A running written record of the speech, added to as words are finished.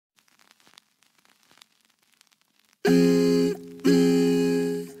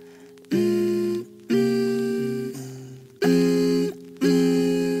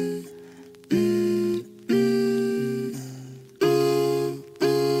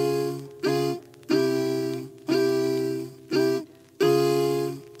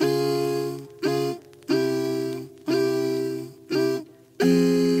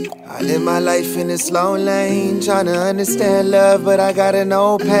live my life in the slow lane, tryna understand love, but I gotta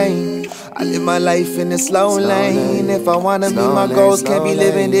know pain. I live my life in the slow lane. If I wanna meet my goals, can't be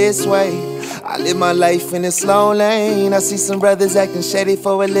living this way. I live my life in the slow lane. I see some brothers acting shady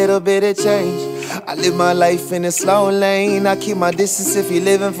for a little bit of change. I live my life in the slow lane. I keep my distance if you're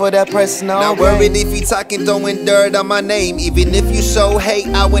living for that personal gain. Not worried if you talking, throwing dirt on my name. Even if you show hate,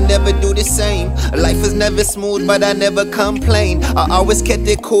 I would never do the same. Life is never smooth, but I never complain. I always kept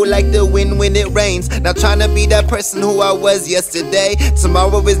it cool like the wind when it rains. Not trying to be that person who I was yesterday.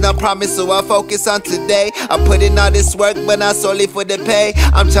 Tomorrow is not promised, so I focus on today. I put in all this work, but not solely for the pay.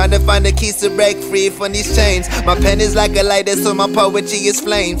 I'm trying to find the keys to break free from these chains. My pen is like a lighter, so my poetry is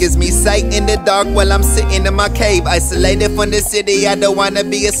flame. Gives me sight in the dark while I'm sitting in my cave. Isolated from the city, I don't wanna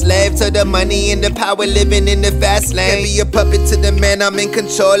be a slave to the money and the power, living in the fast lane. Can't be a puppet to the man, I'm in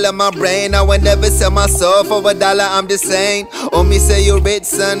control of my brain. I would never sell my soul for $1, I'm just saying. Oh, me say you rich,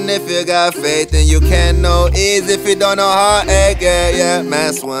 son, if you got faith. And you can't know ease if you don't know heartache, yeah.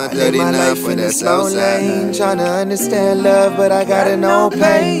 Mass 139 for that slow lane. Tryna understand love, but I gotta know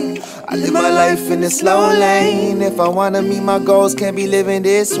pain. I live my life in the slow lane. If I wanna meet my goals, can't be living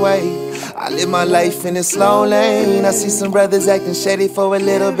this way. I live my life in the slow lane. I see some brothers acting shady for a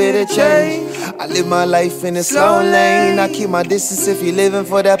little bit of change. I live my life in the slow lane. I keep my distance if you're living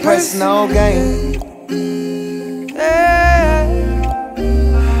for that personal gain.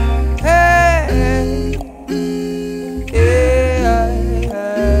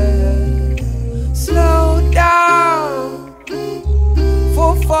 Slow down.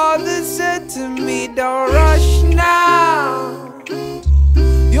 Forefather said to me, don't rush now.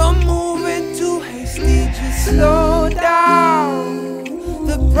 You're moving too hasty, just slow down.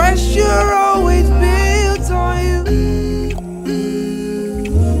 The pressure always builds on you.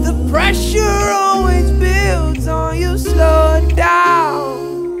 The pressure always builds on you. Slow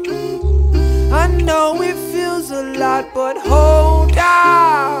down. I know it feels a lot, but hold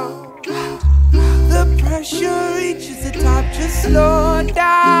down. The pressure reaches the top, just slow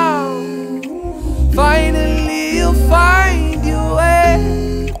down. Finally you'll find your way.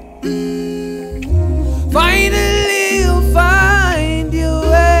 Finally you'll find your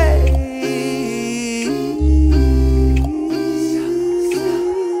way.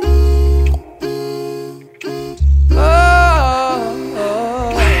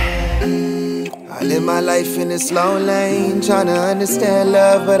 I live my life in the slow lane, tryna understand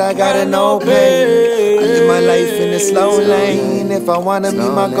love, but I gotta know pain. I live my life in the slow lane. If I wanna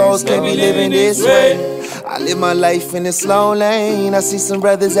meet my goals, can't be living this way. I live my life in the slow lane. I see some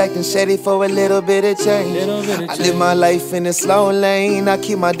brothers acting shady for a little bit of change. I live my life in the slow lane. I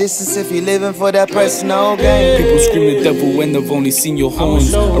keep my distance if you're living for that personal gain. People scream the devil when they've only seen your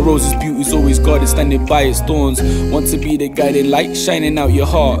horns. A rose's beauty's always guarded, standing by its thorns. Want to be the guided light shining out your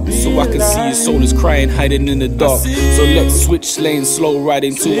heart, so I can see your soul is crying, hiding in the dark. So let's switch lanes, slow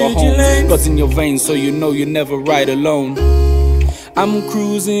riding to our home. God's in your veins, so you know you never ride alone. I'm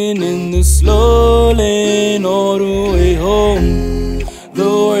cruising in the slow lane all the way home. The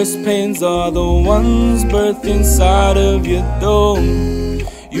worst pains are the ones birthed inside of your dome.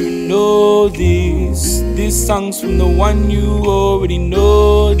 You know these songs from the one you already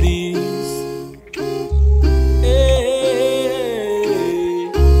know these. Hey.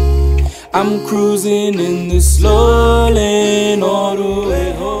 I'm cruising in the slow lane all the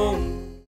way home.